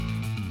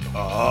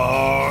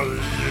Are you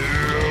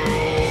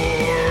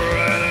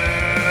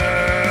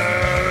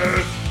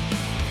ready?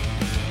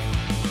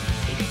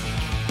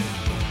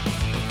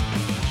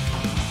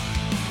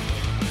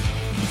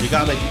 You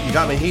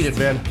got me heated,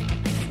 Ben.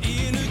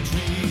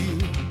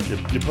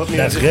 You put me.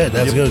 That's good.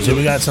 That's good. So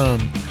we got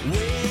some.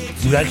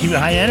 We got to keep it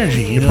high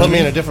energy. You put me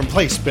in a different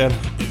place, Ben.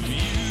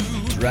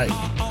 That's right.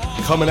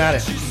 Coming at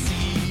it.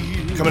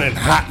 Coming in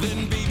hot.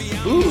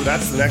 Ooh,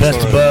 that's the next Best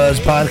one. of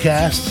Budds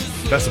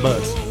Podcast. Best of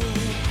Budds.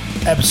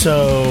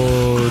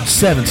 Episode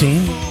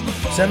 17.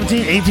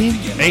 17? 18?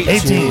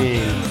 18.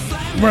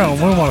 Well,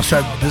 we want to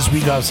start this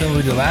week off similar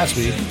we did last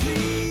week.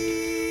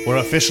 We're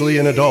officially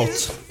an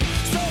adult.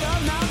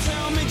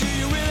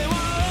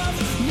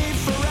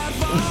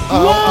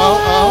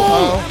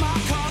 Oh.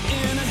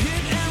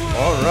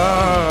 All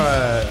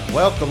right.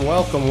 Welcome.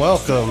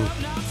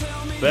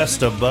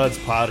 Best of Budds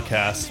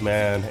Podcast,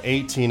 man.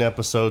 18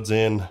 episodes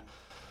in.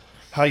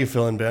 How you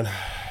feeling, Ben?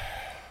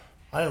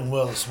 I am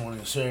well this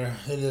morning, sir.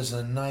 It is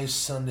a nice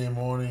Sunday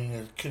morning.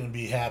 I couldn't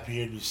be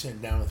happier to be sitting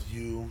down with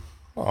you.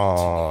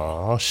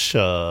 Aw,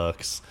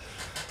 shucks.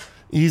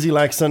 Easy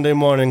like Sunday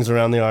mornings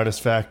around the Artist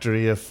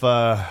Factory. If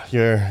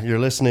you're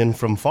listening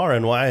from far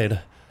and wide,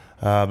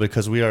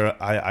 because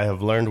I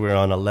have learned we're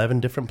on 11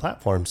 different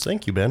platforms.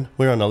 Thank you, Ben.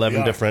 We're on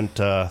 11 different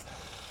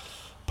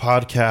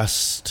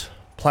podcast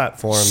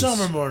platforms. Some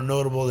are more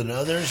notable than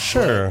others.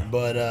 Sure.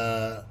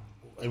 But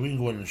we can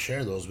go ahead and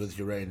share those with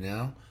you right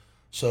now.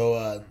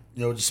 So,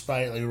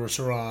 despite,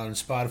 we're on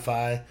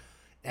Spotify,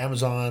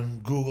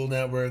 Amazon, Google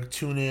Network,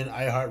 TuneIn,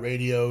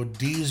 iHeartRadio,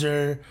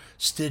 Deezer,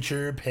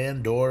 Stitcher,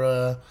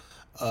 Pandora.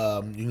 You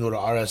can go to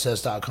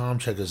rss.com,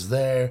 check us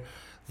there.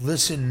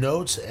 Listen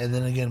notes, and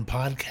then again,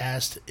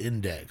 podcast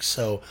index.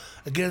 So,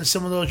 again,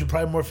 some of those you're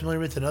probably more familiar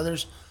with than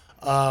others.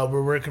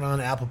 We're working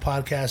on Apple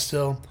Podcasts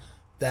still.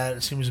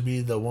 That seems to be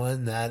the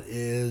one that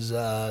is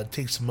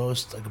takes the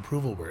most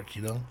approval work,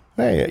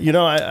 Hey,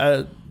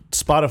 I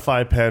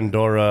Spotify,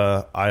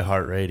 Pandora,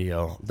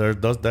 iHeartRadio.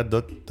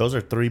 Those are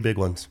three big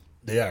ones.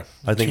 They are.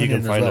 I think you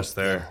can find us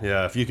there.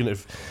 Yeah,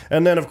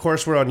 and then of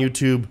course we're on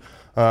YouTube.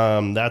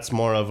 That's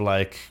more of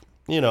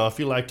if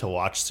you like to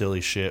watch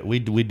silly shit, we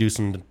do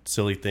some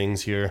silly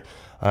things here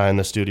in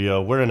the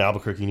studio. We're in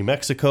Albuquerque, New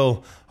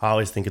Mexico. I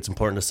always think it's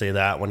important to say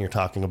that when you're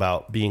talking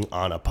about being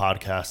on a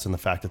podcast and the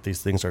fact that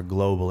these things are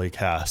globally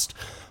cast.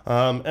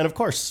 And of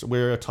course,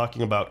 we're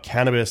talking about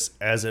cannabis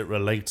as it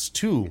relates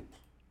to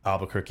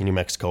Albuquerque, New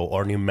Mexico,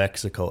 or New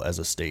Mexico as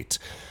a state,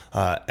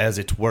 as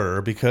it were,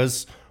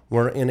 because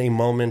we're in a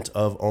moment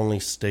of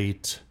only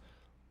state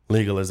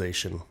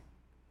legalization,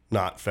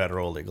 not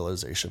federal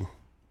legalization.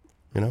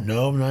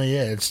 No, not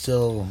yet. It's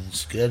still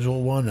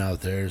Schedule 1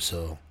 out there,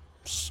 so.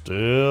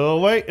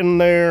 Still waiting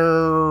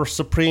there,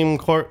 Supreme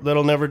Court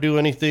that'll never do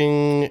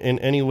anything in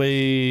any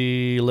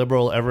way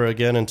liberal ever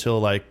again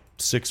until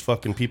 6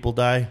 fucking people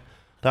die.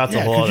 That's a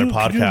whole other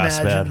podcast, could you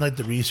imagine, man.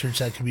 The research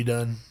that could be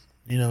done,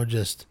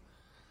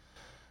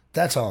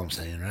 that's all I'm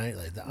saying, right?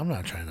 I'm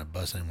not trying to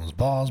bust anyone's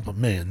balls, but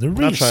man, the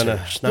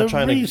research. Not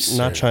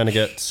trying to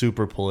get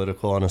super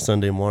political on a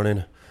Sunday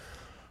morning,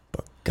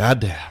 but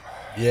goddamn.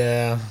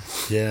 Yeah,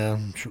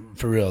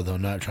 for real though.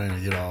 Not trying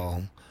to get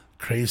all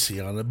crazy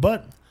on it,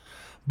 but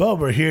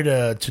we're here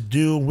to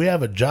do. We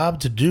have a job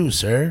to do,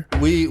 sir.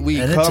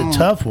 It's a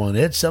tough one.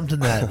 It's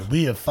something that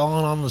we have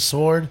fallen on the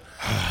sword,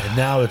 and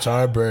now it's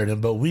our burden.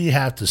 But we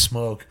have to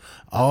smoke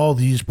all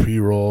these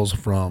pre-rolls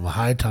from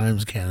High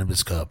Times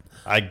Cannabis Cup.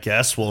 I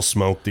guess we'll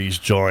smoke these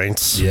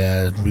joints.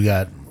 Yeah, we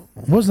got.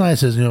 What's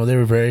nice is they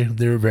were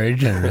very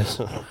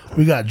generous.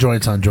 We got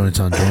joints on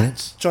joints on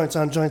joints. Joints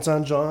on joints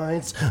on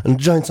joints. And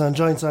joints on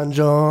joints on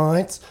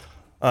joints.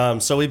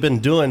 So we've been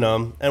doing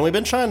them, and we've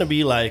been trying to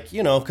be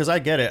because I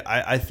get it.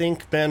 I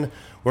think, Ben,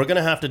 we're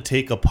gonna have to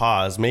take a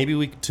pause.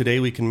 Maybe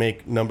today we can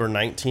make number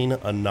 19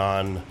 a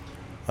non-joint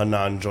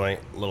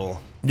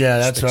little. Yeah,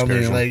 that's what I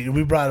mean.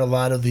 We brought a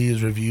lot of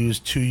these reviews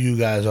to you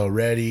guys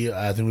already.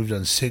 I think we've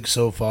done 6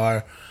 so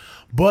far.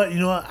 But,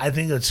 I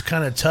think it's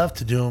kind of tough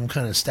to do them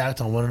kind of stacked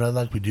on one another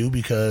like we do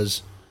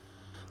because,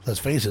 let's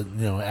face it,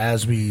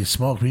 as we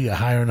smoke, we get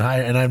higher and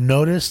higher. And I've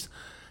noticed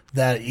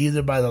that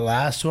either by the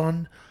last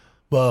one,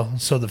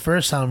 so the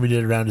first time we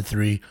did a round of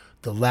 3,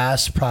 the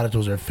last product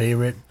was our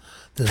favorite.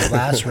 This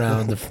last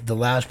round, the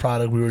last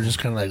product, we were just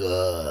kind of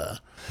ugh.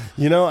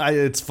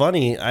 It's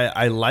funny.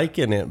 I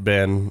liken it,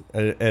 Ben,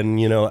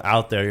 and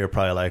out there you're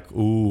probably like,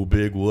 ooh,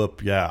 big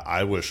whoop. Yeah,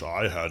 I wish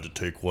I had to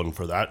take one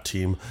for that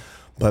team.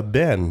 But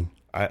Ben,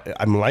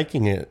 I'm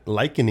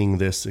likening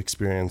this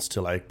experience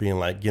to being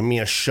give me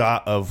a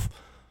shot of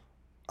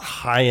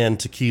high-end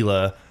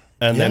tequila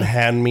and then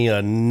hand me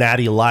a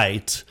natty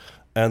light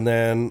and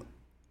then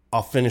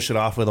I'll finish it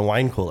off with a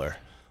wine cooler,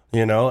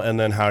 and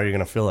then how are you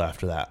going to feel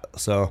after that?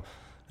 So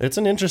it's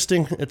an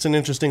interesting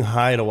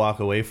high to walk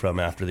away from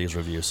after these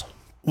reviews.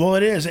 Well,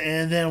 it is.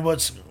 And then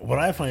what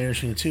I find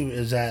interesting too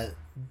is that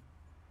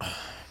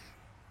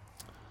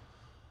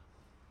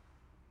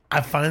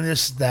I find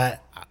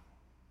that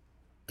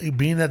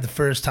being that the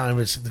first time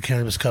it's the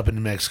Cannabis Cup in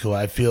New Mexico,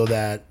 I feel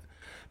that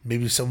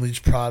maybe some of these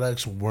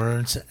products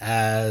weren't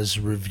as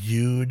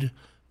reviewed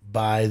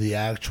by the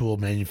actual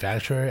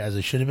manufacturer as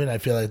they should have been. I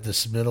feel like the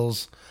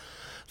submittals,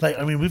 like,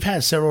 I mean, we've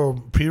had several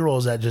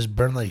pre-rolls that just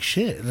burn like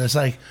shit. And it's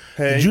like,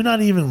 did you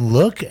not even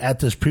look at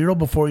this pre-roll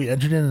before you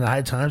entered in the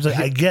High Times? Like,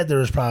 I get there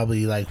was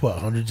probably like,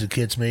 hundreds of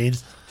kits made.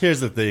 Here's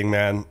the thing,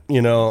 man.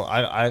 You know,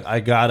 I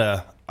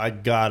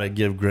gotta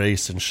give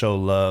grace and show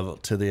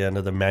love to the end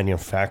of the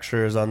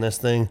manufacturers on this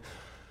thing.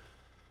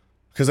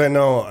 Because I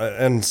know,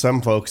 and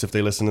some folks, if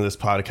they listen to this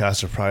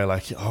podcast, are probably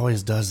like, he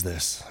always does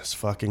this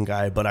fucking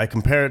guy. But I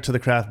compare it to the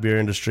craft beer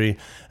industry,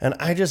 and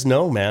I just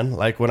know, man,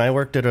 like when I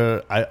worked at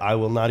I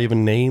will not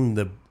even name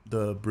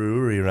the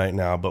brewery right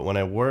now, but when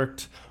I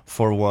worked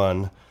for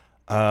one,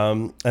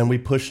 and we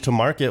pushed to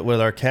market with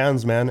our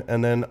cans, man,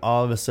 and then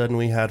all of a sudden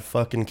we had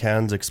fucking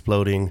cans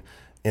exploding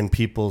in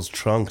people's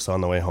trunks on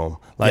the way home,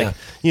 like,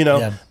 you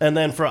know. And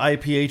then for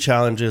IPA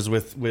challenges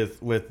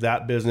with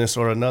that business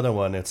or another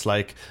one, it's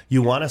like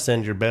you want to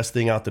send your best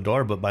thing out the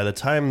door, but by the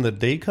time the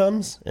day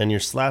comes and you're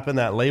slapping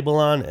that label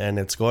on and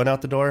it's going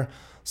out the door,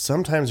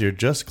 sometimes you're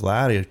just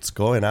glad it's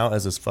going out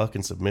as this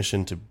fucking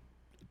submission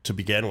to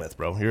begin with,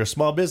 bro. You're a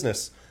small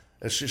business.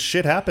 It's just,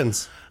 shit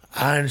happens.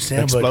 I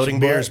understand. Exploding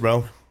beers,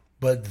 bro.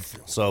 But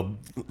so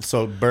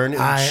burning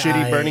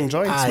joints,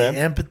 man.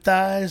 I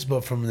empathize,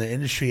 but from the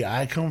industry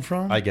I come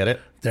from, I get it.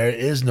 There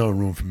is no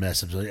room for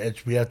mess ups.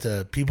 We have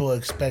to. People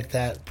expect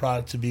that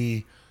product to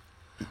be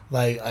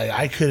like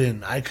I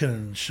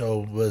couldn't show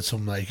with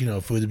some, like, you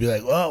know, food to be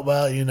like, oh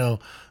well, you know,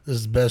 this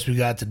is the best we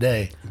got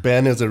today.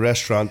 Ben is a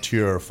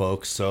restaurateur,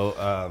 folks.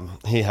 So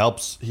he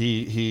helps.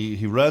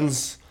 He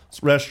runs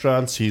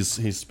restaurants.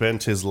 He's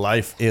spent his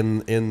life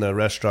in the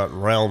restaurant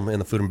realm, in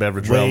the food and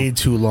beverage realm. Way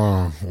too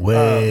long.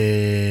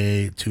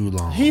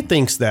 He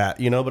thinks that,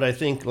 you know, but I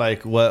think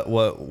like what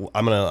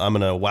I'm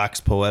gonna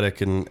wax poetic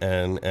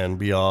and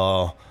be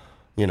all,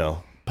 you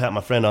know, pat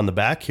my friend on the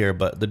back here,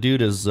 but the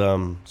dude is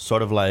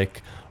sort of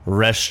like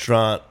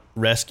restaurant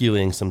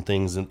rescuing some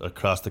things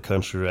across the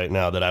country right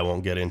now that I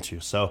won't get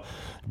into. So,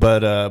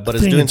 but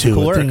he's doing some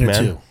cool work,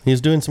 man. He's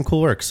doing some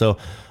cool work. So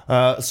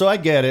I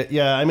get it.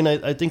 Yeah, I mean,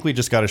 I think we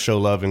just got to show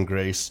love and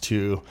grace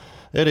to.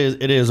 It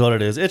is what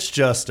it is. It's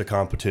just a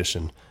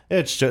competition.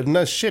 It's just,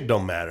 no, shit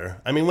don't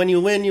matter. I mean, when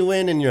you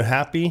win and you're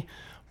happy.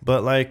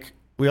 But like,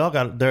 we all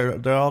got,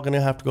 they're all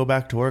gonna have to go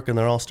back to work, and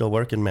they're all still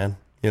working, man.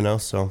 You know,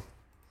 so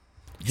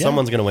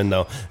someone's gonna win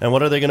though. And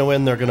what are they gonna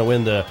win? They're gonna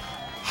win the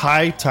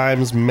High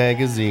Times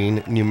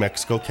Magazine New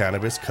Mexico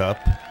Cannabis Cup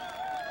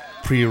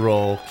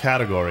pre-roll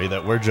category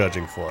that we're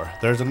judging for.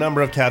 There's a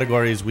number of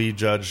categories we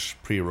judge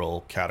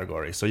pre-roll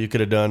category. So you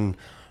could have done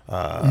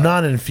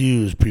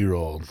non-infused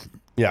pre-roll.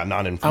 Yeah,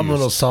 non-infused. I'm a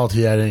little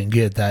salty I didn't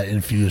get that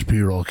infused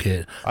pre-roll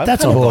kit.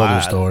 That's a whole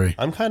other story.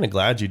 I'm kind of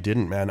glad you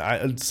didn't,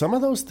 man. Some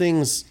of those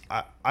things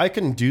I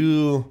can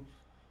do.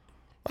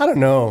 I don't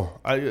know.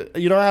 I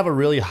have a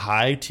really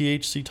high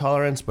THC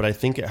tolerance, but I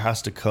think it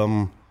has to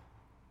come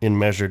in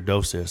measured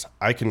doses.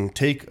 I can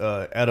take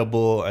a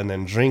edible and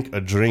then drink a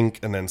drink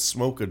and then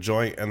smoke a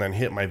joint and then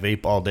hit my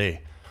vape all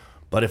day.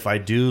 But if I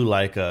do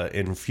like a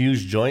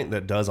infused joint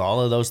that does all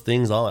of those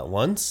things all at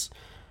once,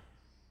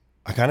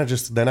 I kind of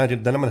just then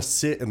I'm gonna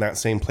sit in that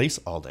same place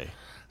all day.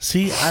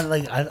 See,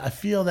 I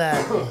feel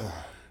that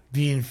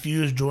the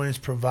infused joints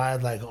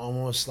provide like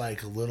almost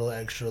like a little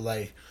extra,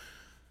 like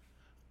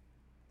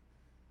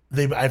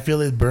I feel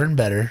they burn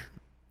better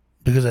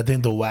because I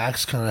think the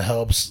wax kind of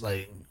helps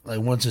like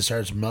once it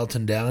starts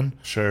melting down.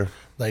 Sure.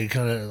 Like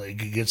kind of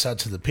like it gets out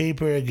to the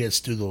paper, it gets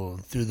through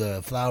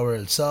the flower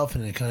itself,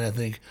 and it kind of, I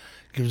think,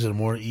 gives it a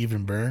more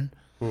even burn.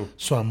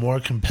 So I'm more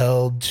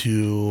compelled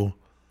to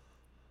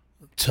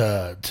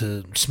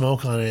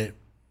smoke on it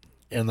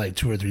in like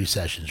 2 or 3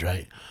 sessions,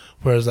 right?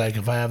 Whereas like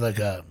if I have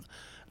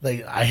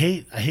I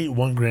hate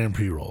 1 gram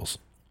pre-rolls,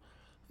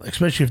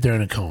 especially if they're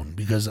in a cone,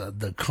 because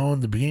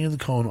the beginning of the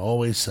cone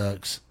always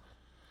sucks,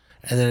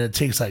 and then it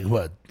takes like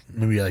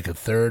maybe like a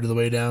third of the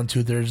way down,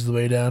 2/3 of the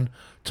way down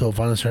till it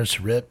finally starts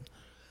to rip.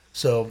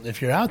 So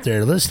if you're out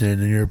there listening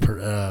and you're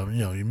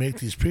you make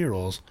these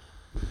pre-rolls,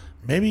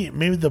 maybe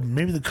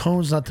the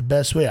cone's not the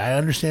best way. I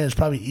understand it's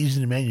probably easy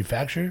to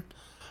manufacture,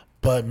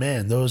 but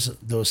man, those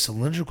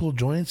cylindrical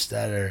joints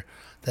that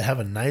have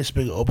a nice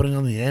big opening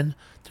on the end,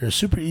 they're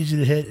super easy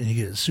to hit, and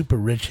you get a super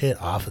rich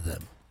hit off of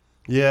them.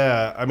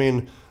 Yeah, I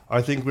mean,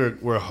 I think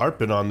we're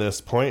harping on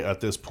this point at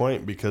this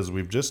point because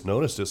we've just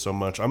noticed it so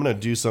much. I'm going to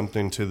do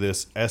something to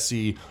this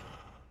Essie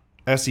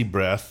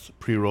Breath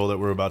pre-roll that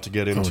we're about to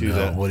get into. Oh, no.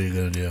 That what are you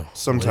going to do?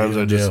 Sometimes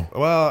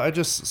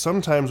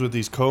sometimes with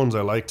these cones,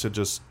 I like to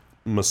just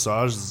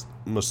massage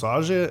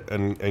it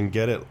and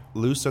get it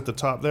loose at the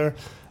top there.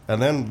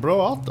 And then,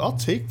 bro, I'll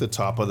take the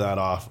top of that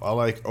off. I'll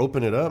like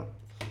open it up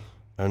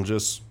and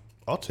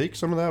I'll take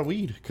some of that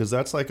weed, because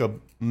that's like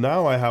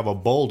now I have a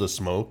bowl to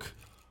smoke,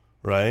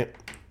 right?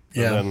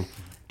 Yeah. And then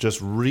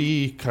just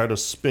kind of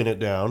spin it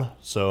down.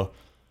 So,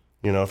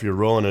 if you're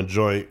rolling a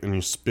joint and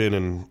you spin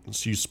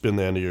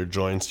the end of your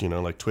joints,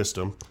 like twist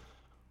them,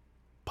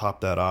 pop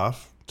that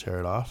off, tear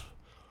it off.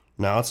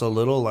 Now it's a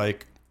little I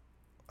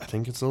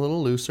think it's a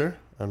little looser,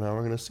 and now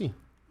we're going to see.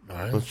 All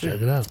right, let's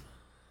check it out.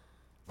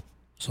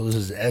 So this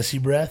is Essie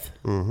Breath.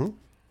 Mm-hmm.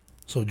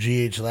 So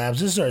GH Labs.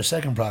 This is our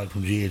second product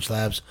from GH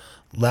Labs.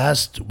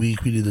 Last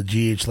week we did the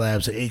GH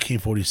Labs at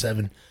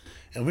AK-47,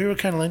 and we were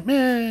kind of like,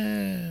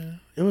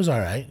 man, it was all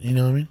right. You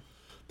know what I mean?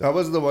 That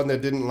was the one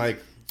that didn't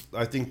like.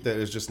 I think that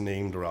is just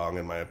named wrong,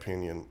 in my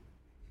opinion.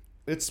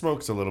 It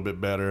smokes a little bit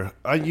better.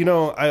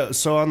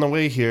 So on the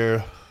way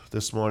here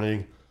this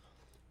morning,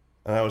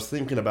 and I was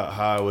thinking about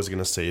how I was going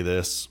to say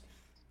this.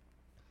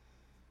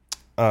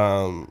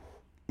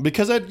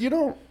 Because I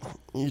don't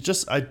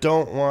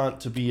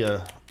want to be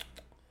a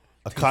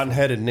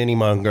cotton-headed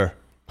ninny-monger.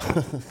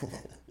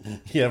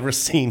 You ever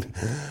seen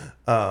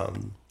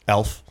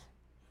Elf?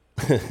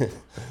 I don't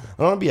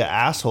want to be an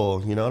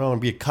asshole, I don't want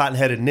to be a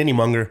cotton-headed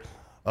ninny-monger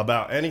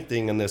about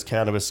anything in this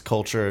cannabis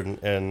culture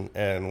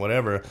and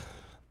whatever.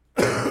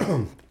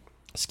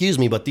 Excuse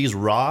me, but these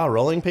raw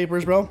rolling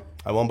papers, bro,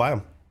 I won't buy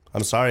them.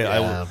 I'm sorry.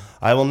 Yeah.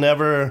 I will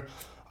never.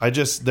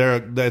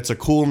 It's a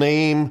cool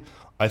name.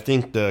 I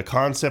think the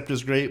concept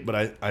is great,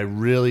 but I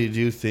really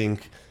do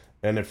think,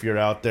 and if you're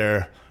out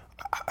there,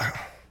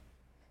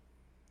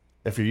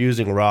 if you're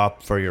using raw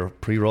for your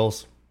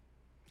pre-rolls,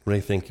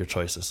 rethink your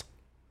choices.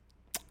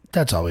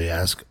 That's all we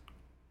ask.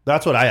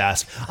 That's what I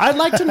ask. I'd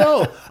like to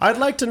know. I'd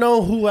like to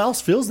know who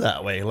else feels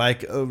that way.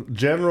 Like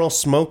general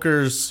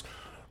smokers'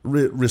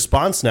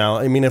 response now.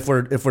 I mean, if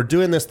we're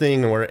doing this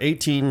thing and we're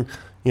 18,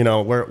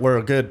 we're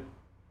a good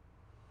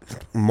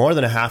more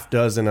than a half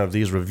dozen of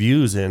these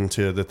reviews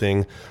into the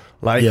thing.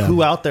 Like,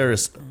 who out there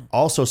is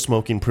also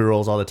smoking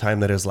pre-rolls all the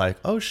time that is like,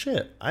 oh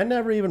shit, I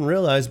never even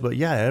realized, but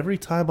yeah, every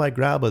time I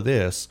grab a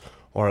this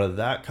or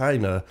that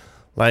kind of,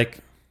 like,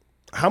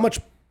 how much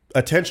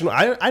attention,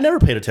 I never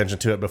paid attention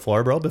to it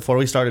before, bro. Before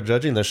we started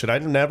judging this shit, I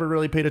never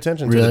really paid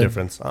attention to the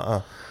difference.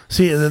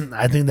 See, and then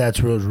I think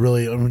that's what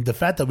really, the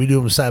fact that we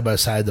do them side by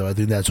side, though, I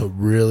think that's what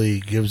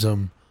really gives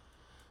them,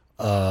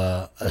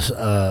 I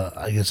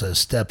guess a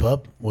step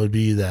up would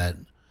be that,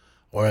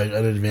 or an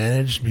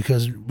advantage,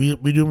 because we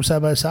do them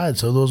side by side.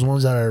 So those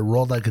ones that are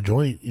rolled like a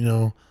joint,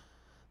 they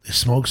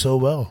smoke so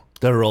well.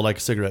 They're rolled like a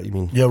cigarette, you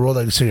mean? Yeah, rolled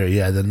like a cigarette.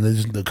 Yeah, then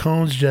the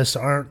cones just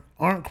aren't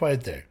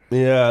quite there.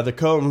 Yeah, the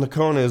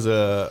cone is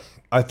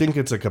I think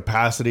it's a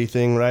capacity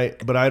thing, right?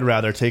 But I'd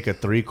rather take a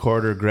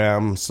 3/4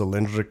 gram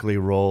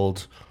cylindrically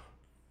rolled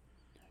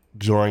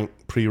joint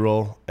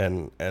pre-roll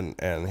and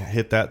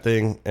hit that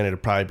thing, and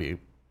it'd probably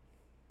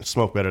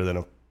smoke better than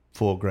a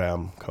full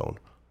gram cone.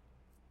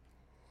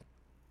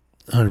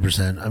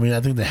 100%. I mean, I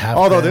think the half.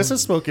 Although this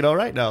is smoking all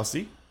right now.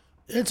 See,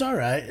 it's all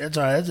right. It's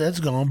all right. It's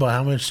going. But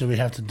how much do we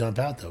have to dump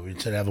out though? We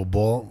said have a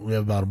bowl. We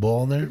have about a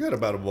bowl in there. We got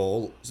about a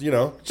bowl,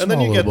 and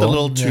then you get the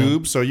little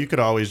tube, so you could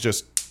always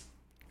just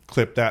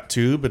clip that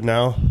tube. And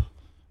now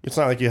it's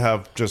not like you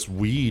have just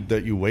weed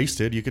that you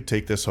wasted. You could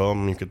take this home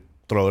and you could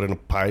throw it in a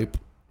pipe.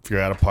 If you're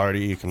at a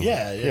party, you can.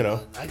 Yeah.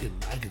 I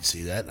can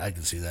see that. I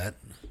can see that.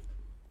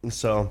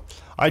 So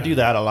I do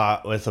that a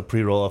lot with a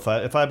pre-roll. If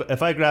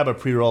I grab a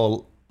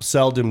pre-roll,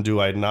 seldom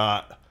do I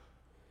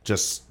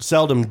just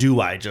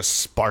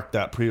spark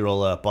that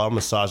pre-roll up. I'll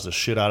massage the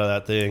shit out of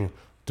that thing,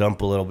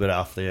 dump a little bit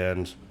off the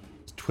end,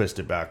 twist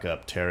it back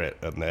up, tear it,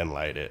 and then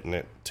light it. And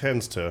it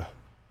tends to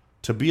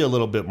be a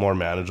little bit more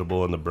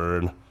manageable in the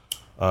burn.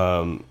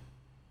 Yeah,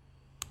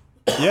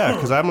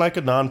 because I'm like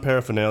a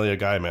non-paraphernalia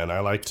guy, man. I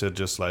like to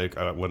just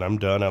when I'm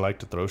done, I like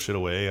to throw shit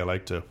away. I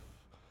don't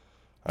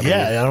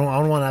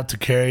want to have to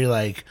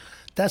carry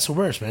that's the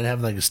worst, man.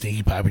 Having a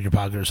stinky pipe in your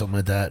pocket or something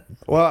like that.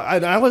 Well,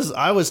 I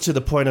was to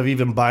the point of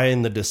even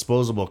buying the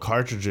disposable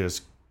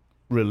cartridges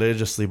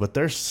religiously, but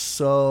they're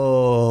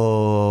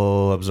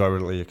so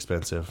absorbently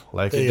expensive.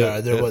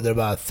 They're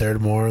about a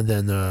third more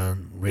than the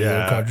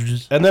regular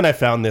cartridges. And then I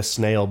found this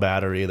snail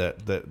battery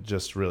that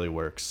just really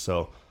works.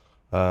 So,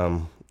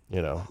 I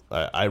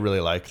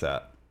really like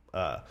that.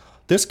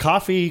 This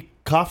coffee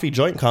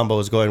joint combo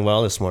is going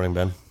well this morning,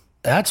 Ben.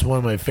 That's one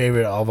of my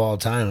favorite of all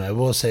time, I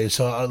will say.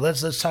 So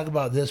let's talk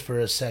about this for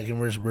a second.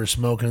 We're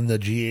smoking the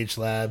GH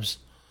Labs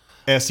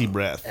Essie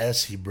Breath.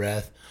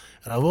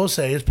 And I will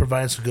say it's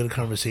providing some good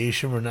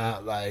conversation. We're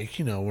not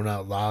we're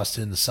not lost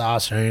in the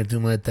sauce or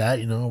anything like that.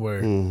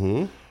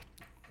 We're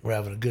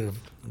having a good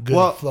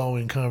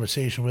flowing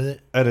conversation with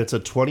it. And it's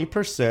a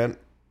 20%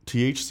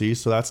 THC,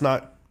 so that's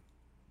not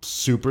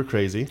super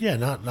crazy. Yeah,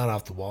 not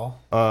off the wall.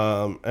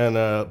 And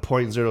a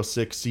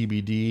 0.06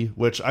 CBD,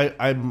 which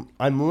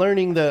I'm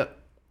learning that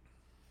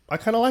I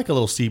kind of like a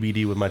little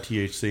CBD with my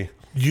THC.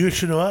 You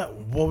should know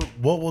what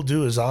we'll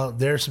do is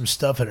there's some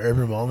stuff at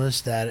Urban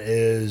Wellness that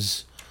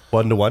is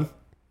 1-to-1.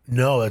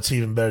 No, it's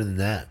even better than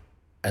that.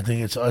 I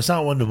think it's not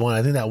 1-to-1.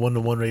 I think that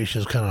 1-to-1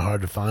 ratio is kind of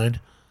hard to find,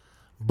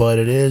 but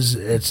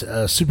it's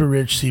a super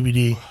rich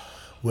CBD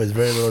with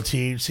very little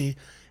THC.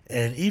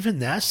 And even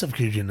that stuff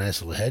gives you a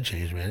nice little head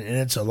change, man. And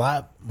it's a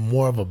lot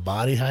more of a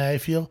body high, I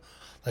feel.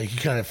 Like, you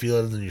kind of feel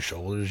it in your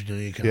shoulders.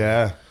 Makes you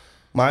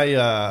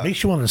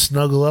want to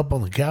snuggle up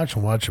on the couch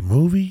and watch a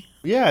movie.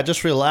 Yeah,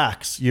 just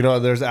relax.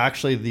 There's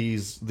actually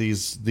these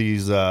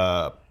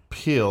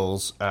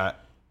pills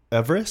at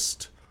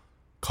Everest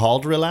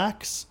called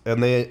Relax.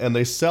 And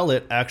they sell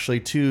it actually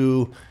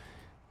to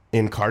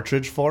in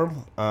cartridge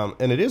form,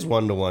 and it is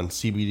 1-to-1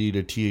 CBD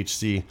to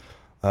THC.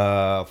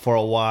 For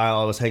a while,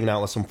 I was hanging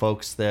out with some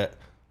folks that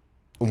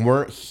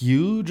weren't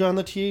huge on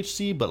the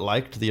THC, but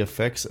liked the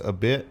effects a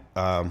bit,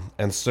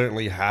 and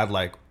certainly had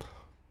like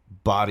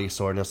body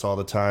soreness all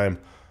the time.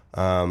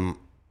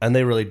 And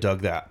they really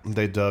dug that.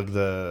 They dug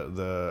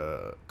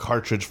the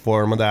cartridge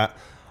form of that.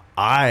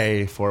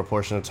 For a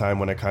portion of time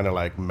when I kind of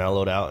like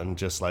mellowed out and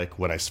just like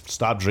when I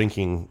stopped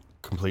drinking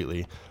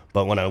completely,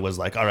 but when I was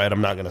like, all right,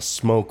 I'm not going to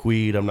smoke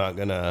weed, I'm not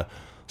going to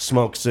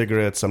smoke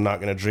cigarettes, I'm not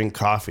going to drink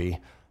coffee,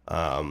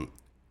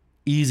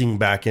 easing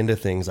back into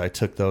things, I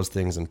took those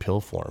things in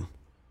pill form.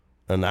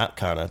 And that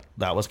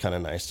was kind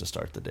of nice to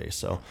start the day.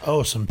 So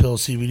some pill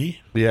CBD.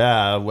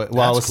 Yeah,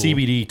 well, with cool.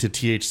 CBD to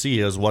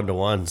THC is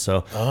 1-to-1.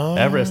 So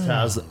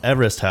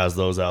Everest has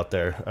those out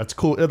there. That's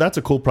cool. That's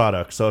a cool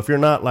product. So if you're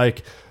not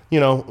like,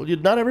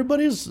 not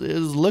everybody's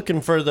is looking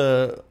for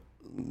the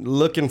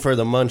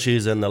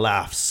munchies and the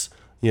laughs.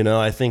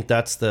 I think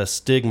that's the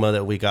stigma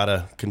that we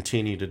gotta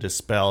continue to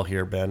dispel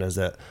here, Ben. Is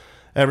that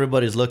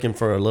everybody's looking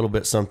for a little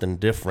bit something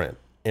different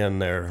in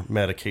their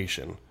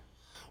medication.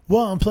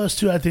 Well, and plus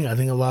too, I think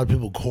a lot of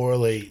people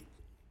correlate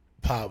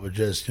pot with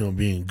just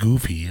being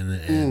goofy,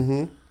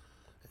 and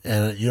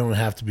you don't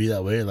have to be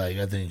that way. Like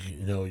I think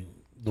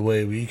the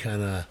way we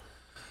kind of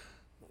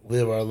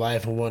live our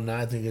life and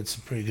whatnot, I think it's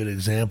a pretty good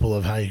example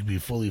of how you can be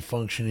fully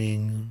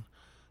functioning,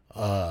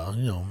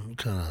 kind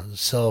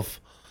of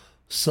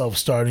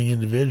self-starting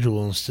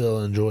individual and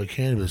still enjoy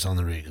cannabis on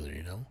the regular.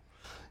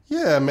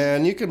 Yeah,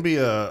 man, you can be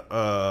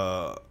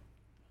a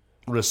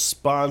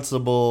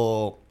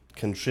responsible,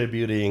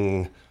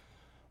 contributing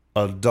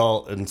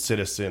adult and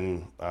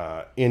citizen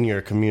in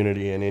your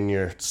community and in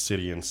your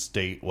city and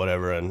state,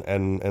 whatever,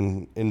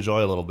 and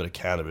enjoy a little bit of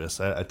cannabis.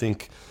 I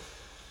think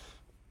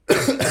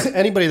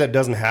anybody that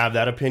doesn't have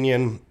that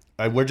opinion,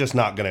 we're just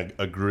not going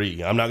to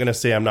agree. I'm not going to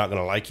say I'm not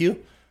going to like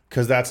you,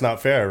 because that's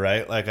not fair,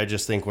 right? Like, I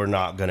just think we're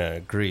not going to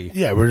agree.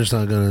 Yeah, we're just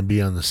not going to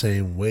be on the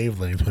same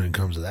wavelength when it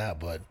comes to that,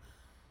 but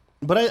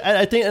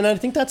I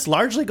think that's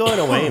largely going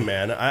away,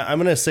 man. I'm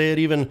going to say it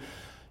even,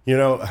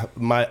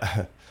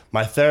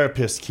 my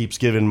therapist keeps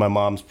giving my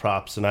mom's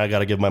props, and I got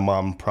to give my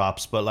mom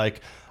props. But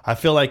like, I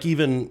feel like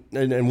even,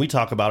 and we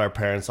talk about our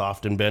parents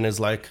often, Ben, is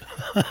like,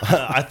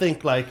 I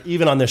think like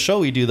even on this show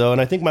we do though, and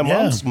I think my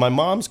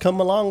mom's come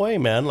a long way,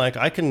 man. Like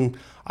I can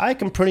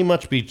pretty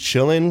much be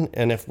chilling,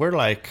 and if we're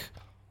like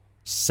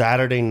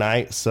Saturday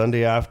night,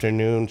 Sunday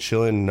afternoon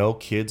chilling, no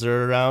kids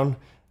are around,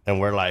 and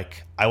we're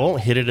like, I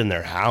won't hit it in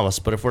their house,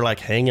 but if we're like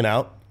hanging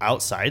out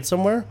outside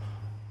somewhere,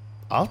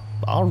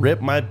 I'll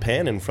rip my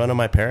pen in front of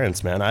my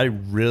parents, man. I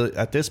really,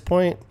 at this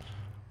point,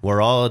 we're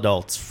all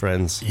adults,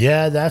 friends.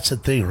 Yeah, that's the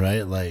thing,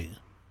 right? Like,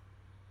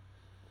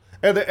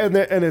 and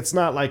it's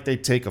not like they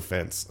take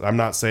offense. I'm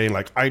not saying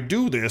like I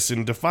do this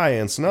in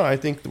defiance. No, I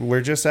think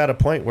we're just at a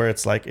point where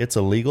it's like it's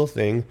a legal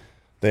thing.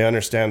 They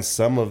understand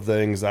some of the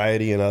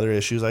anxiety and other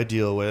issues I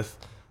deal with,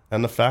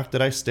 and the fact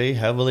that I stay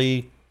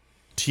heavily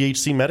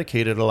THC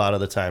medicated a lot of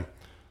the time.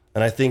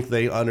 And I think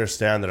they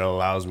understand that it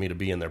allows me to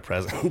be in their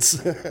presence.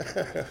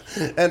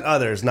 And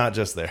others, not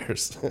just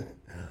theirs.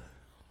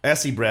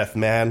 Essie Breath,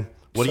 man.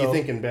 What are you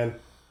thinking, Ben?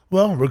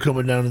 Well, we're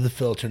coming down to the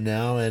filter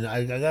now, and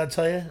I got to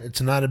tell you,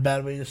 it's not a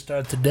bad way to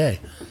start the day.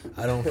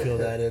 I don't feel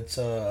that it's,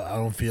 I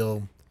don't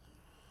feel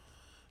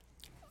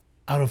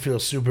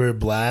super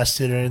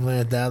blasted or anything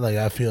like that. Like,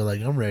 I feel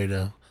like I'm ready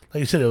to,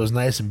 like you said, it was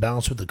nice and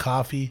balanced with the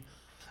coffee.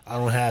 I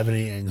don't have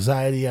any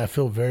anxiety. I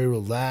feel very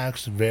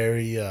relaxed,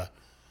 very,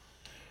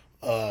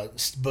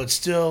 but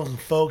still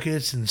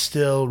focused and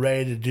still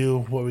ready to do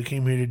what we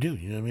came here to do.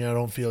 You know what I mean? I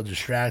don't feel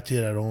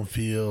distracted. I don't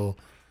feel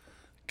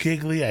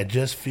giggly. I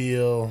just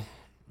feel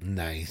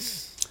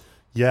nice.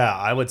 Yeah,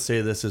 I would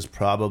say this is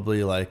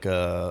probably like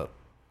a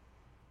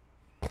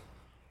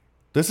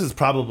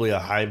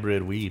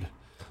hybrid weed,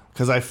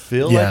 because I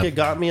feel like it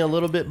got me a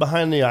little bit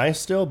behind the eyes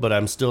still, but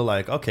I'm still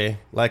like, okay,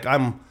 like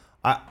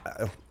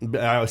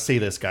I say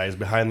this, guys,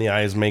 behind the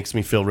eyes makes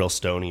me feel real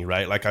stony,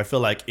 right? Like I feel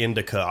like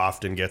indica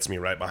often gets me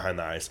right behind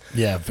the eyes.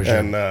 Yeah, for sure.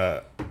 And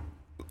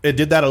it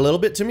did that a little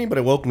bit to me, but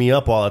it woke me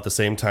up all at the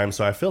same time.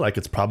 So I feel like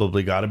it's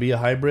probably got to be a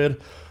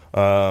hybrid.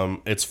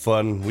 It's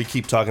fun. We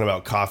keep talking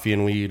about coffee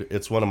and weed.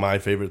 It's one of my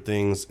favorite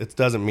things. It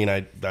doesn't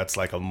mean that's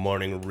like a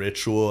morning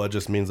ritual. It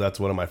just means that's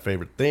one of my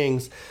favorite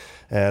things.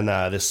 And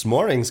this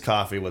morning's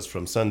coffee was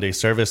from Sunday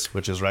Service,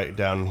 which is right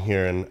down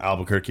here in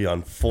Albuquerque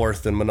on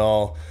 4th and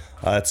Manal.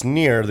 It's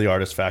near the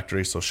Artist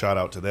Factory, so shout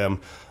out to them.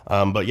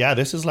 But yeah,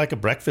 this is like a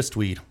breakfast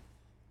weed.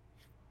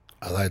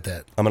 I like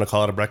that. I'm gonna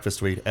call it a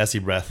breakfast weed, Essie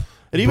Breath.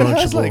 It even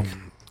has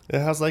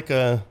like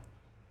an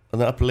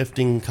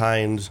uplifting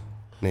kind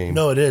name.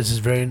 No, it is. It's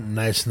very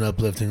nice and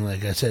uplifting.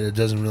 Like I said, it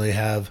doesn't really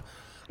have,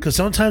 because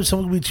sometimes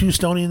someone can be too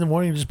stony in the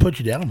morning and just put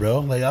you down, bro.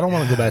 Like I don't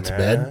want to go back to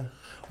bed.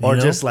 Or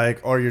just like,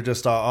 or you're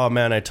just, oh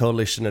man, I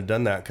totally shouldn't have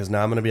done that because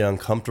now I'm gonna be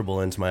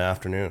uncomfortable into my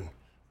afternoon.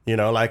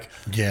 Like,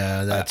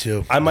 yeah, that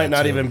too. I might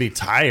not even be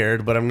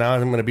tired, but I'm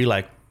going to be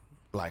like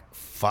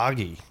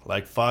foggy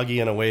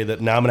in a way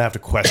that now I'm going to have to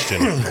question.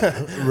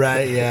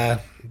 Right. Yeah.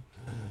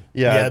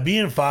 Yeah,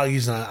 being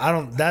foggy's not. I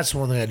don't. That's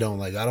one thing I don't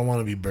like. I don't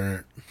want to be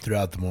burnt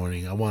throughout the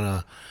morning. I want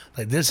to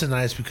like this is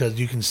nice because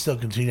you can still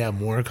continue to have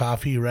more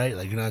coffee, right?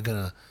 Like you're not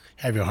gonna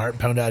have your heart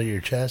pound out of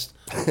your chest.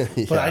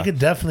 Yeah. But I could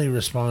definitely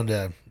respond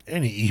to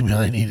any email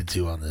I needed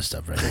to on this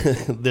stuff right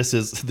now. This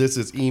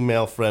is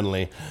email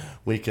friendly.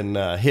 We can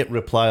hit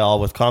reply all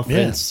with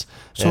confidence.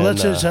 Yeah.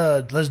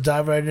 So let's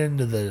dive right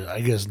into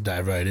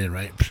dive right in,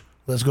 right?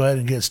 Let's go ahead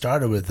and get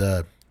started with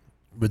the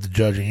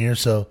judging here.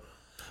 So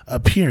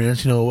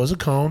appearance, it was a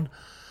cone.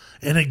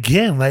 And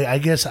again, like I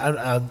guess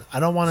I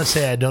don't want to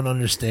say I don't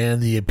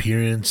understand the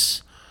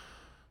appearance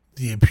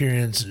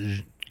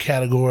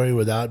category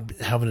without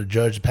having to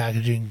judge the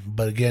packaging.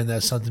 But again,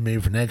 that's something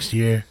maybe for next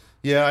year.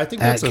 Yeah, I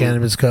think that's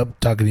Cannabis Cup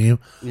talking to you.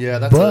 Yeah,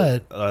 that's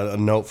a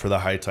note for the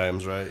high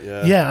times, right?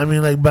 Yeah. Yeah, I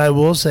mean, but I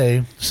will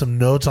say some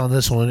notes on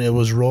this one. It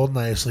was rolled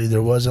nicely.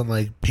 There wasn't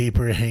like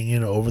paper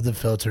hanging over the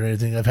filter or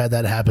anything. I've had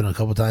that happen a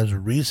couple times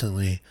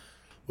recently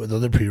with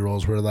other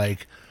pre-rolls where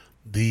like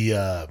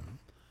the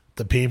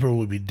paper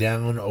would be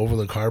down over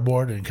the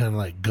cardboard and kind of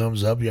like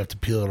gums up. You have to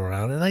peel it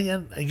around.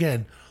 And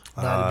again,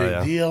 not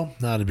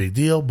a big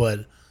deal,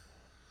 but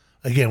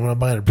again, when I'm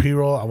buying a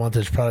pre-roll, I want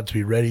this product to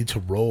be ready to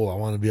roll. I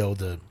want to be able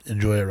to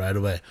enjoy it right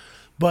away.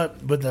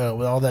 But with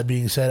all that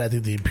being said, I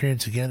think the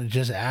appearance, again, is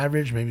just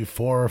average, maybe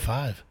 4 or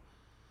 5.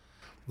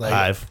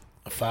 Like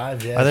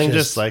 5, yeah. I think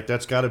just like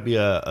that's got to be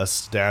a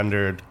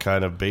standard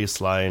kind of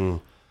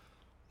baseline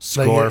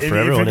score for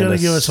everyone. If you're going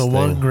to give us a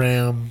 1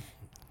 gram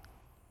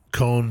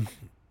cone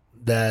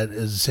that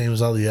is the same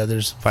as all the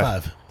others,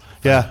 5.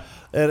 Yeah.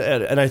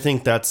 And I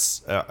think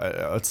that's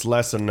it's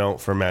less a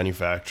note for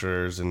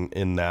manufacturers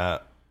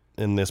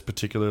in this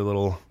particular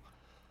little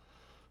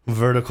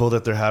vertical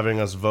that they're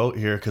having us vote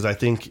here, because I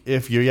think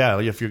if you're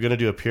going to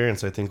do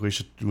appearance, I think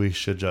we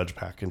should judge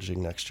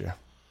packaging next year.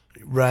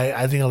 Right.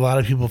 I think a lot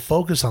of people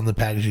focus on the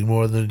packaging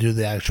more than do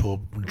the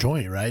actual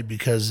joint, right?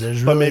 Because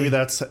there's but maybe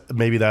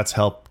that's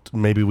helped.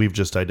 Maybe we've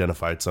just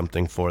identified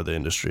something for the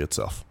industry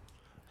itself.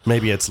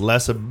 Maybe it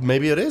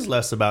is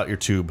less about your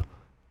tube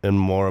and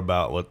more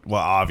about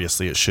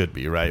obviously it should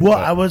be, right? Well,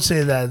 I would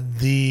say that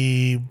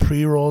the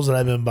pre-rolls that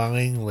I've been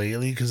buying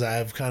lately, because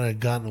I've kind of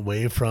gotten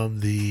away from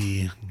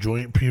the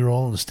joint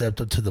pre-roll and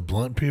stepped up to the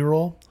blunt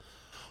pre-roll,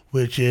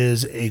 which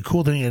is a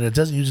cool thing, and it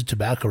doesn't use a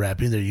tobacco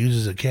wrap either. It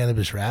uses a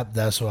cannabis wrap.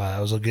 That's why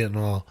I was getting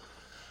all...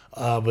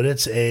 but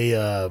it's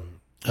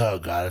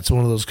it's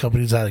one of those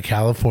companies out of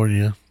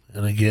California.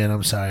 And again,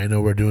 I'm sorry, I know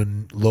we're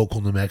doing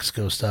local New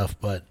Mexico stuff,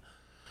 but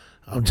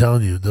I'm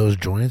telling you, those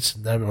joints,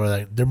 they're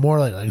more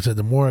like I said,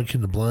 they're more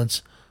akin to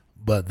blunts,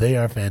 but they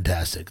are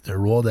fantastic. They're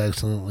rolled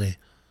excellently,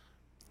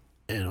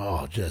 and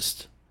I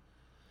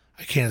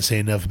can't say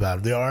enough about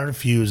them. They are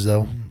infused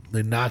though.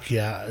 They knock you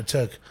out. It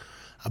took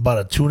about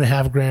a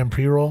 2.5 gram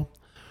pre-roll.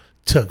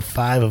 Took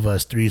 5 of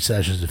us 3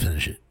 sessions to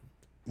finish it.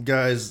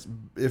 Guys,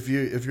 if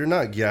you're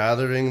not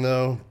gathering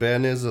though,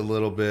 Ben is a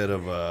little bit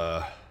of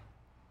a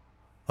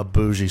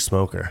bougie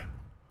smoker.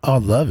 I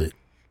love it.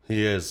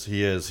 He is.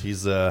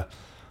 He's a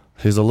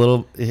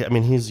little. I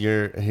mean, he's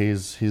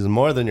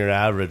more than your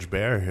average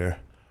bear here.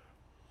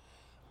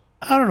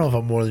 I don't know if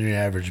I'm more than your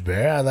average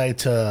bear.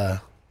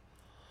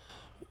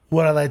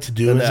 What I like to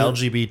do in the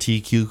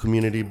LGBTQ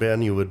community,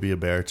 Ben, you would be a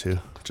bear too.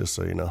 Just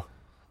so you know.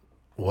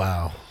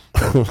 Wow.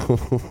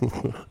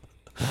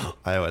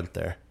 I went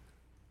there.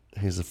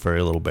 He's a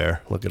furry little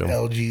bear. Look at him.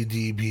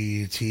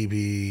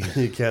 LGBTB.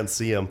 You can't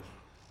see him.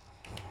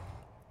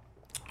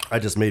 I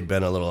just made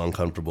Ben a little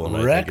uncomfortable,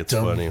 and Wrecked I think it's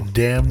funny.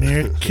 Damn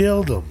near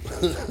killed him.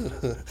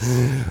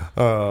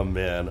 Oh,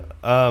 man.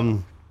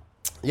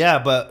 Yeah,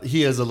 but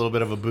he is a little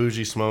bit of a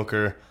bougie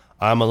smoker.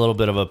 I'm a little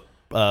bit of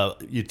a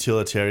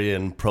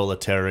utilitarian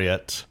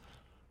proletariat.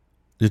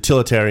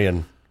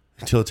 Utilitarian?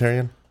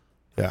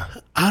 Yeah.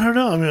 I don't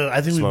know. I mean,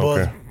 I think Smoker.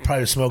 we both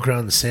probably smoke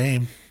around the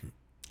same.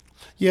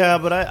 Yeah,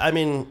 but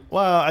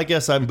I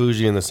guess I'm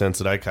bougie in the sense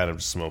that I kind of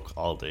just smoke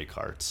all day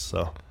carts.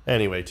 So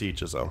anyway, to each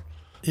his own.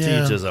 Yeah.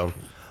 To each his own.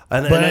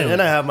 And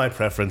I have my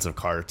preference of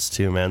carts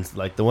too, man.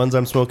 Like the ones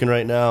I'm smoking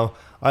right now,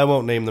 I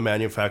won't name the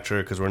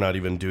manufacturer because we're not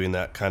even doing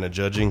that kind of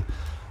judging.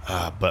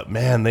 But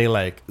man, they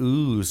like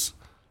ooze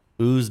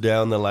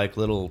down the like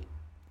little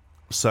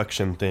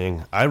suction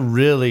thing. I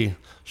really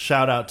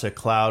shout out to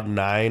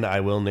Cloud9. I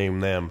will name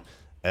them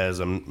as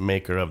a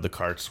maker of the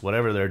carts.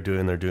 Whatever they're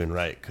doing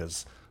right,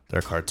 because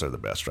their carts are the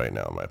best right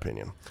now, in my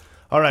opinion.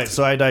 All right,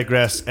 so I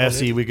digress.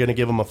 Essie, we're going to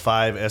give them a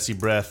 5. Essie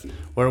Breath.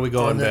 Where are we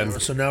going, Ben?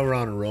 So now we're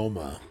on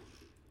aroma.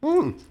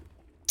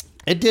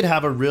 It did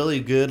have a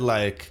really good,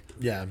 like...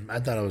 Yeah, I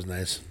thought it was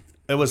nice.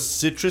 It was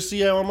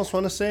citrusy, I almost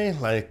want to say.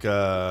 Like,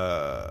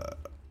 yeah,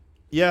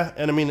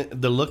 and I mean,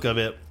 the look of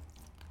it,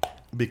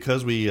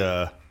 because we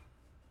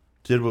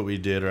did what we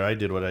did, or I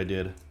did what I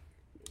did,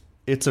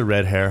 it's a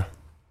red hair.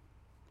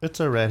 It's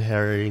a red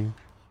herring.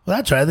 Well,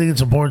 that's right. I think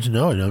it's important to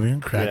know. You know what I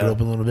mean? Crack it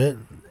open a little bit.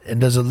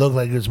 And does it look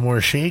like it's more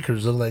shake, or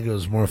does it look like it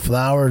was more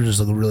flour, or does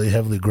it look really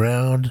heavily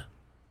ground?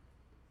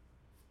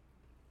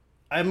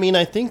 I mean,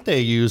 I think they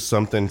use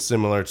something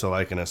similar to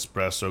like an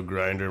espresso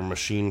grinder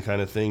machine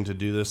kind of thing to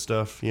do this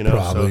stuff, you know?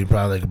 Probably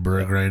like a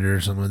burr grinder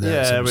or something like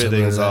that. Yeah,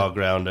 everything's all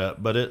ground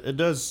up, but it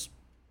does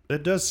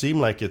seem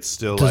like it's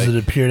still Does it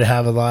appear to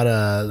have a lot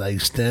of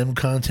like stem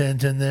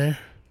content in there?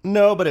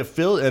 No, but it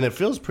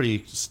feels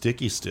pretty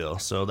sticky still.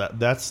 So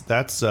that's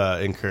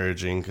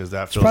encouraging because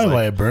that feels probably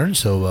why it burns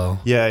so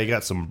well. Yeah, you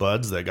got some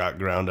buds that got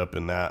ground up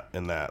in that.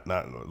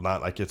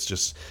 Not like it's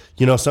just,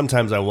 you know,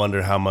 sometimes I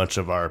wonder how much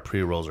of our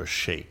pre-rolls are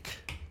shake.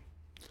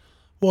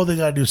 Well, they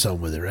got to do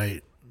something with it,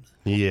 right?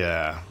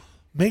 Yeah.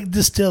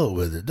 Distill it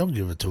with it. Don't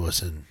give it to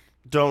us and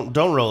don't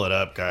roll it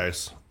up,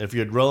 guys. If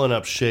you're rolling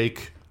up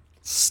shake,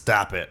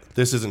 stop it.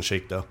 This isn't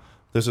shake though.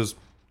 This is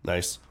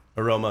nice.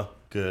 Aroma,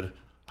 good.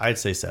 I'd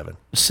say 7.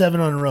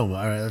 7 on aroma.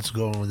 All right, let's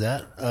go on with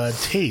that.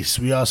 Taste.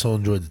 We also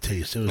enjoyed the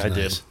taste. It was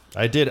nice.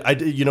 I did.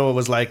 You know, it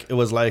was like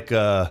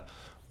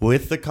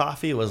with the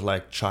coffee, it was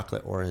like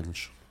chocolate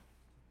orange.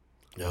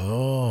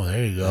 Oh,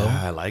 there you go.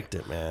 Yeah, I liked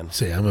it, man.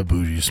 See, I'm a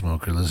bougie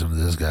smoker. Listen to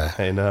this guy.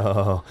 I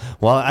know.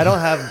 Well, I don't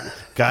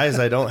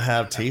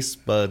have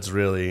taste buds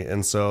really,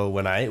 and so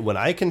when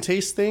I can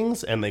taste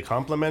things and they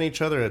complement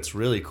each other, it's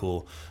really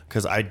cool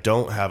because I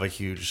don't have a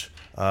huge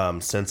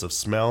sense of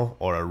smell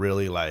or a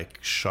really like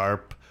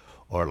sharp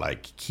or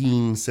like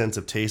keen sense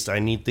of taste. I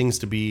need things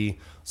to be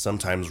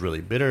sometimes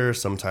really bitter,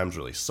 sometimes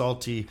really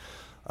salty.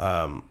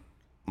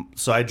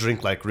 So I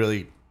drink like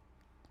really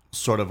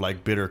sort of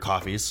like bitter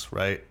coffees,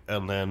 right?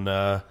 And then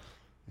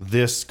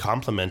this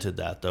complemented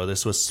that, though.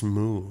 This was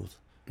smooth.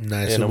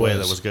 Nice. In a way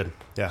that was good.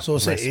 Yeah. So we'll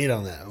say nice. 8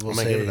 on that. We'll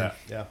say say give it that.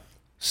 Yeah.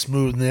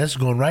 Smoothness,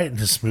 going right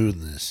into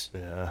smoothness.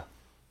 Yeah.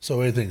 So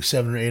what do you think?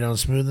 7 or 8 on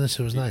smoothness?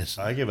 It was nice.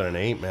 I give it an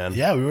 8, man.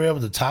 Yeah, we were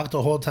able to talk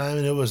the whole time,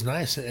 and it was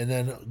nice. And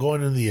then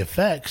going into the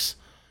effects,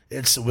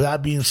 it's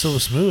without being so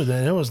smooth,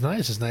 and it was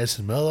nice. It's nice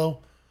and mellow.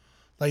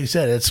 Like you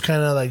said, it's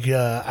kind of like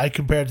I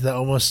compared to that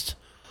almost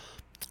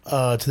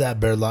to that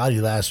Berlotti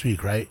last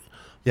week, right?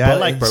 Yeah, but I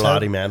like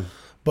Berlotti, man.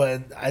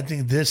 But I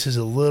think this is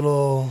a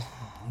little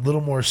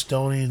more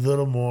stony,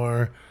 little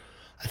more.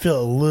 I feel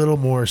a little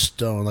more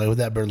stoned. Like with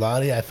that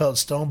Berlotti, I felt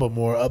stoned but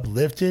more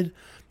uplifted.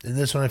 And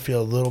this one, I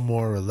feel a little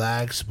more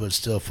relaxed but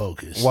still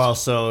focused. Well,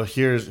 so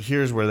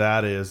here's where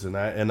that is, and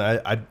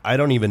I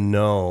don't even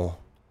know.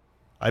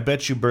 I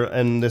bet you,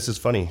 and this is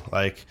funny.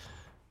 Like,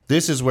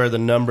 this is where the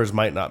numbers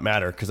might not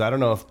matter because I don't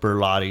know if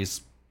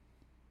Berlotti's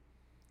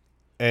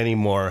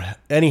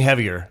any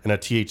heavier in a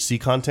THC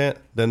content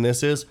than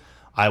this is.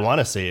 I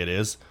want to say it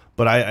is,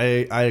 but I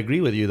agree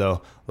with you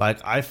though. Like,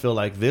 I feel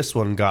like this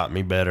one got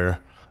me better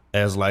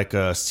as like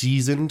a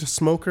seasoned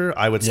smoker.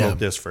 I would smoke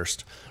this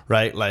first,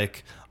 right?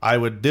 Like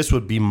this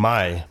would be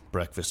my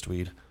breakfast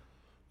weed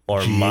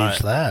or my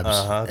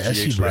Labs,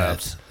 Essie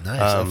Breath.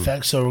 Nice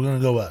effects. So we're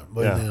gonna go what?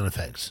 What do you think on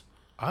effects?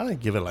 I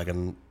would give it like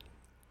an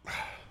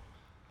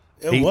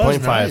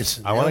 8.5. Nice.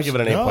 I want to give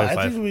it an 8.5.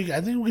 I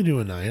think we can do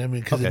a 9. I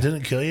mean, because it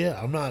didn't kill you.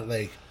 I'm not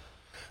like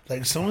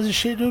some of this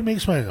shit, dude,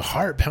 makes my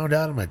heart pound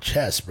out in my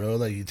chest, bro.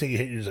 Like, you take a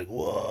hit, you're just like,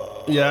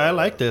 whoa. Yeah, I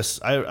like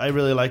this. I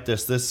really like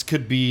this. This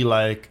could be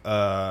like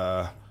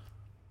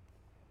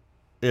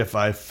if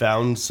I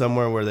found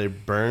somewhere where they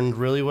burned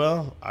really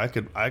well, I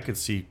could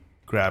see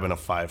grabbing a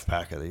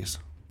 5-pack of these.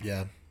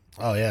 Yeah.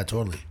 Oh yeah,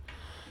 totally.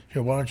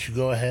 Here, why don't you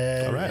go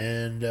ahead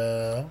and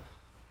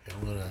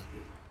I'm gonna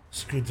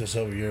scoot this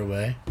over your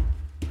way,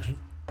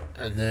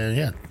 and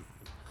then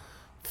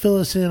fill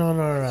us in on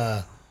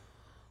our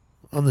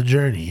on the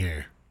journey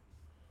here.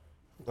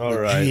 All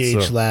right,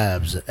 GH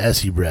Labs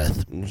Essie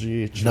Breath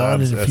GH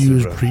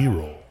non-infused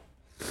pre-roll.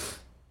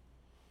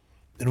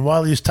 And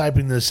while he's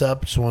typing this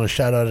up, just want to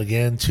shout out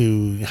again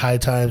to High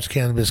Times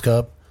Cannabis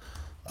Cup,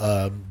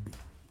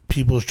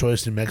 People's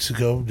Choice in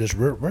Mexico. Just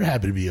we're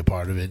happy to be a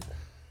part of it.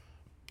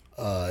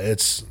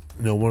 It's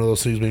one of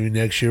those things. Maybe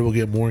next year we'll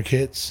get more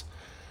kits,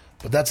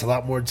 but that's a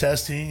lot more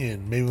testing,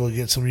 and maybe we'll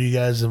get some of you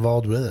guys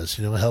involved with us.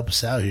 Help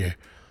us out here.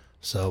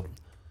 So,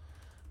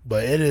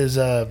 but it is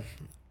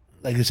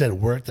like I said,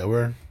 work that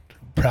we're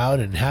proud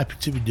and happy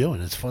to be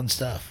doing. It's fun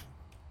stuff.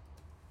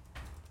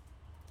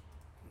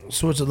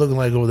 So what's it looking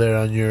like over there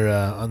on your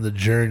on the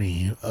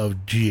journey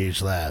of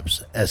GH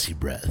Labs Essie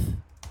Breath?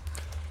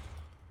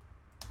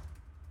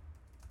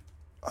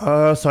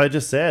 So I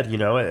just said,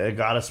 it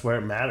got us where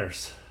it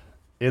matters,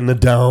 in the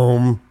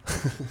dome.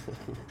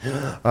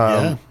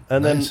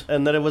 And nice.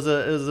 then it was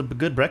a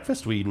good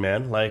breakfast weed,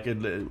 man. Like,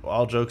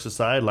 all jokes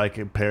aside, like,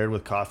 it paired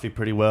with coffee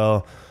pretty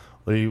well.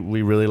 We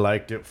really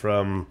liked it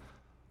from,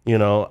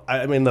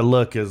 I mean, the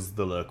look is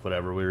the look,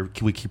 whatever.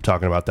 We keep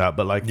talking about that,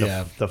 but like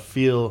the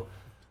feel,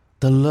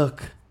 the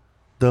look,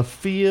 the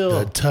feel,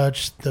 the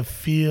touch, the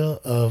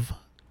feel of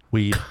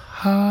weed.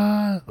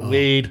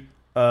 Weed.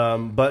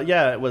 But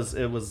yeah, it was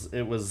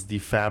the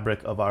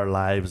fabric of our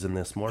lives in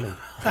this morning.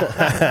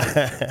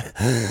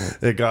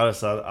 It got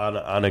us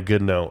on a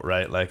good note,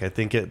 right? Like, I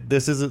think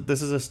this is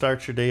a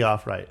start your day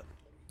off right,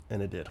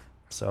 and it did.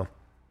 So,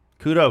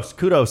 kudos,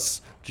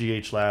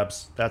 GH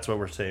Labs. That's what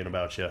we're saying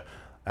about you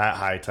at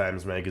High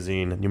Times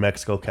Magazine, New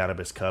Mexico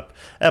Cannabis Cup,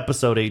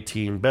 episode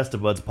 18, Best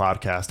of Budds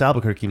Podcast,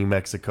 Albuquerque, New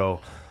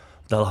Mexico.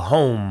 the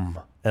home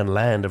and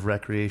land of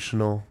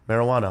recreational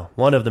marijuana.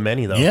 One of the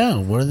many, though. Yeah,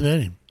 one of the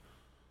many.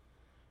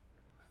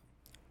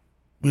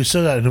 We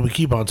still got to. We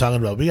keep on talking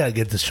about. We got to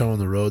get this show on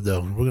the road,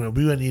 though. We're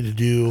gonna need to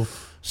do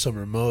some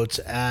remotes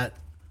at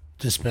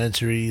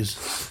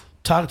dispensaries.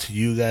 Talk to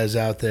you guys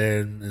out there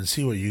and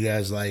see what you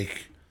guys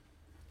like.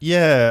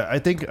 Yeah, I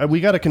think we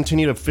got to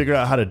continue to figure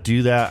out how to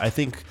do that. I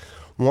think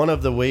one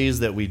of the ways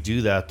that we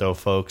do that, though,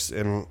 folks,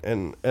 and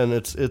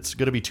it's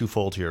going to be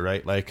twofold here,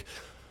 right? Like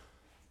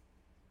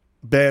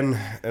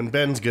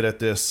Ben's good at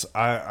this.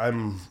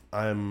 I'm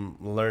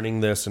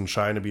learning this and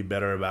trying to be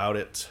better about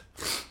it.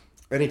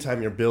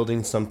 Anytime you're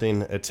building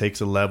something, it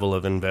takes a level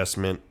of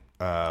investment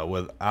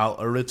without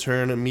a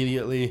return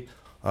immediately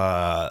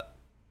to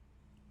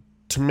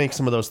make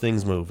some of those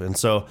things move. And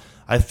so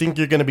I think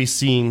you're going to be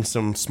seeing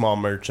some small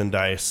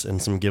merchandise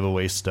and some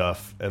giveaway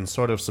stuff and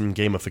sort of some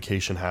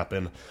gamification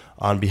happen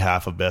on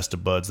behalf of Best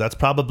of Budds. That's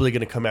probably going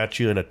to come at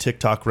you in a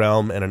TikTok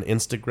realm and an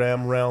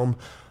Instagram realm.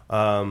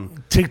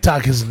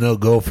 TikTok is a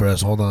no-go for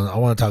us. Hold on. I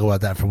want to talk about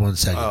that for 1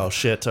 second. Oh,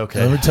 shit.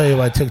 Okay. Let me tell you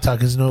why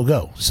TikTok is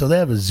no-go. So they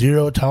have a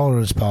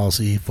zero-tolerance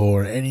policy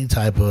for any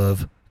type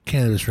of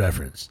cannabis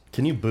reference.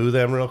 Can you boo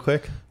them real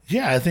quick?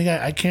 Yeah, I think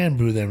I can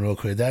boo them real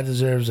quick. That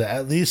deserves,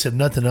 at least if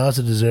nothing else,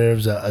 it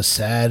deserves a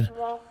sad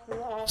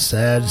Yeah,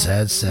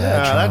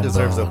 that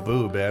deserves a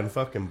boo, man.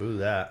 Fucking boo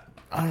that.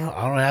 I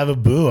don't have a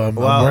boo. I'm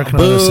working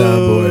on the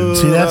soundboard.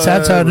 See,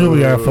 that's how new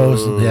we are,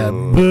 folks. Yeah,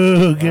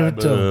 boo. Give it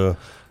to them.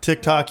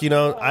 TikTok,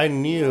 I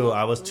knew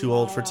I was too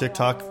old for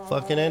TikTok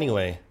fucking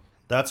anyway.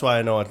 That's why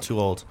I know I'm too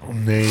old.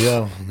 There you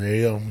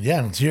go.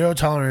 Yeah, zero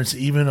tolerance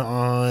even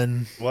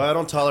on... Well, I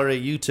don't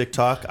tolerate you,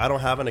 TikTok. I don't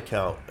have an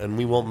account, and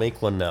we won't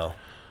make one now.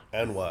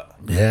 And what?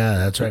 Yeah,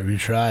 that's right. We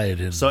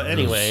tried. So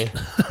anyway,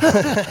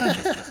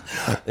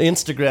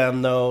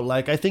 Instagram, though,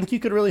 I think you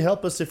could really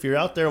help us if you're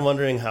out there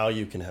wondering how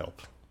you can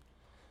help.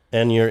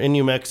 And you're in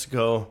New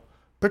Mexico,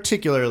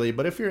 particularly,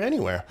 but if you're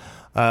anywhere,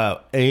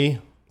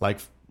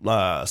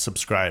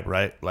 subscribe,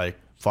 right?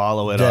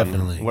 Follow it.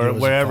 Definitely.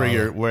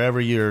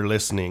 Wherever you're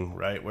listening,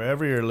 right?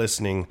 Wherever you're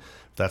listening,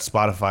 that's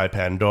Spotify,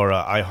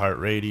 Pandora,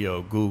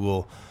 iHeartRadio,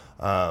 Google,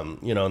 and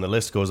the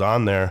list goes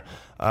on there.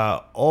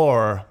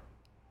 Or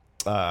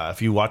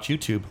if you watch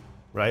YouTube,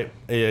 right?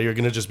 You're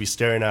going to just be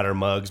staring at our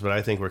mugs, but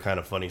I think we're kind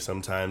of funny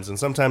sometimes. And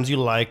sometimes you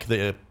like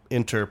the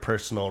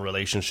interpersonal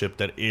relationship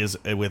that is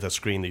with a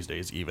screen these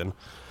days even.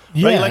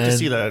 Yeah, right? You like to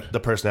see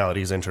the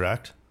personalities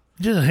interact.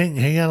 Just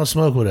hang out and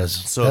smoke with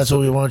us. That's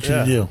what we want you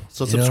to do.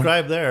 So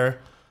subscribe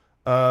there.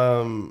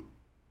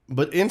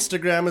 But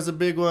Instagram is a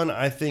big one.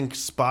 I think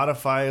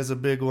Spotify is a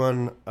big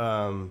one.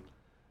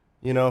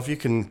 If you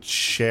can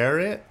share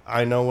it.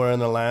 I know we're in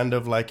the land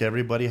of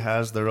everybody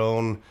has their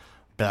own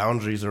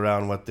boundaries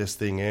around what this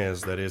thing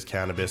is that is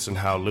cannabis and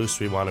how loose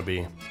we want to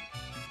be.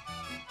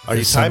 Are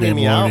you timing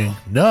me out?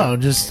 No,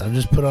 I'm just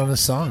put on a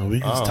song and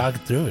we can just talk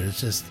through it. It's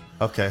just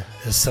okay.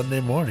 It's Sunday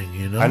morning,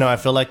 I know. I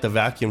feel like the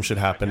vacuum should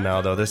happen now,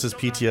 though. This is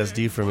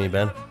PTSD for me,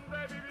 Ben.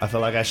 I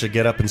feel like I should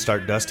get up and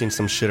start dusting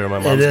some shit, or my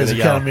mom's gonna yell.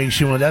 It kind of makes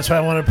you want. That's why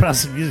I want to put on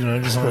some music. I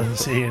just want to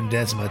sit here and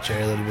dance in my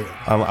chair a little bit.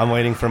 I'm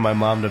waiting for my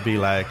mom to be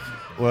like,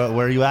 "Where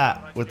are you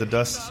at with the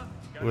dust?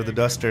 With the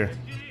duster?"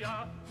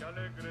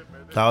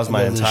 That was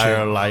my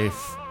entire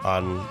life.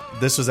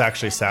 This was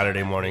actually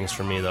Saturday mornings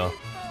for me, though.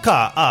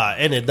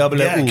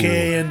 K-A-N-W. Yeah,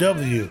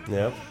 K-A-N-W.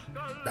 Yep.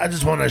 I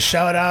just want to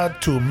shout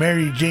out to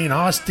Mary Jane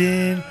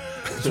Austin.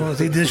 Just want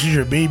to say this is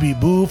your baby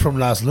boo from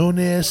Las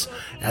Lunas,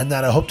 and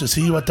that I hope to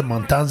see you at the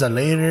Montanza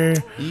later.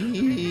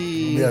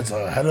 Yeah, it's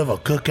a hell of a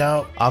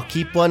cookout. I'll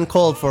keep one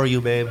cold for you,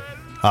 babe.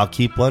 I'll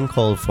keep one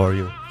cold for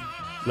you.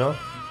 No?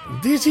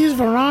 This is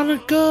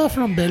Veronica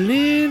from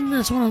Berlin. I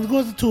just want to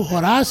go to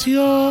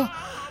Horacio.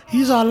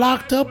 He's all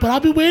locked up, but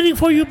I'll be waiting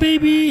for you,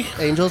 baby.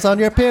 Angels on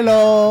your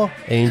pillow.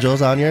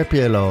 Angels on your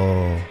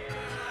pillow.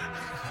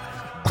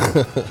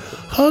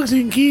 Hugs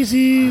and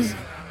kisses.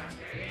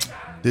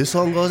 This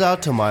song goes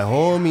out to my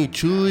homie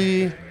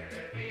Chewy.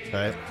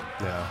 Right?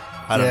 Yeah.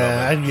 I don't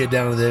know. I can get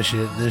down with this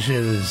shit. This shit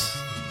is...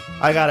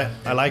 I got it.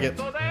 I like it.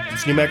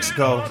 It's New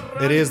Mexico.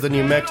 It is the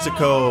New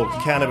Mexico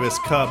Cannabis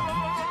Cup.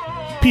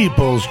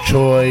 People's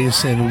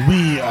choice, and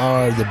we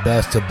are the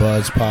Best of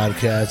Budds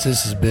podcast.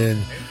 This has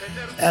been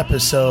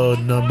episode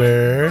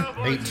number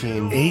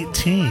 18.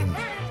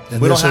 And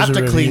we don't have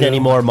to clean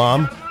anymore,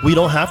 Mom. We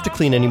don't have to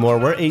clean anymore.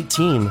 We're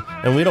 18,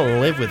 and we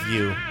don't live with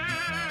you.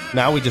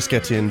 Now we just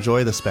get to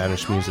enjoy the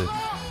Spanish music.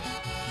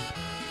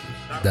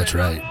 That's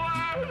right.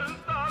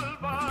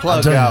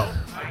 Plug out.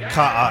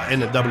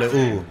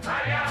 K-A-N-W.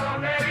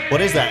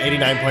 What is that?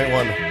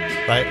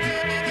 89.1, right?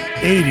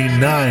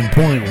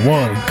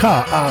 89.1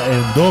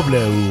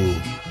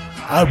 K-A-N-W.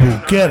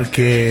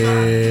 Albuquerque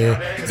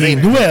y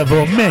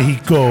Nuevo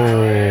Mexico.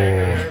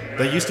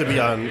 They used to be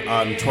on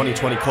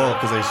 2020 Cold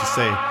because they used to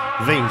say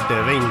 20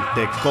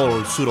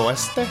 Cold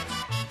Suroeste.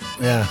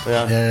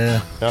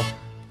 Yeah.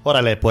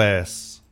 Órale pues.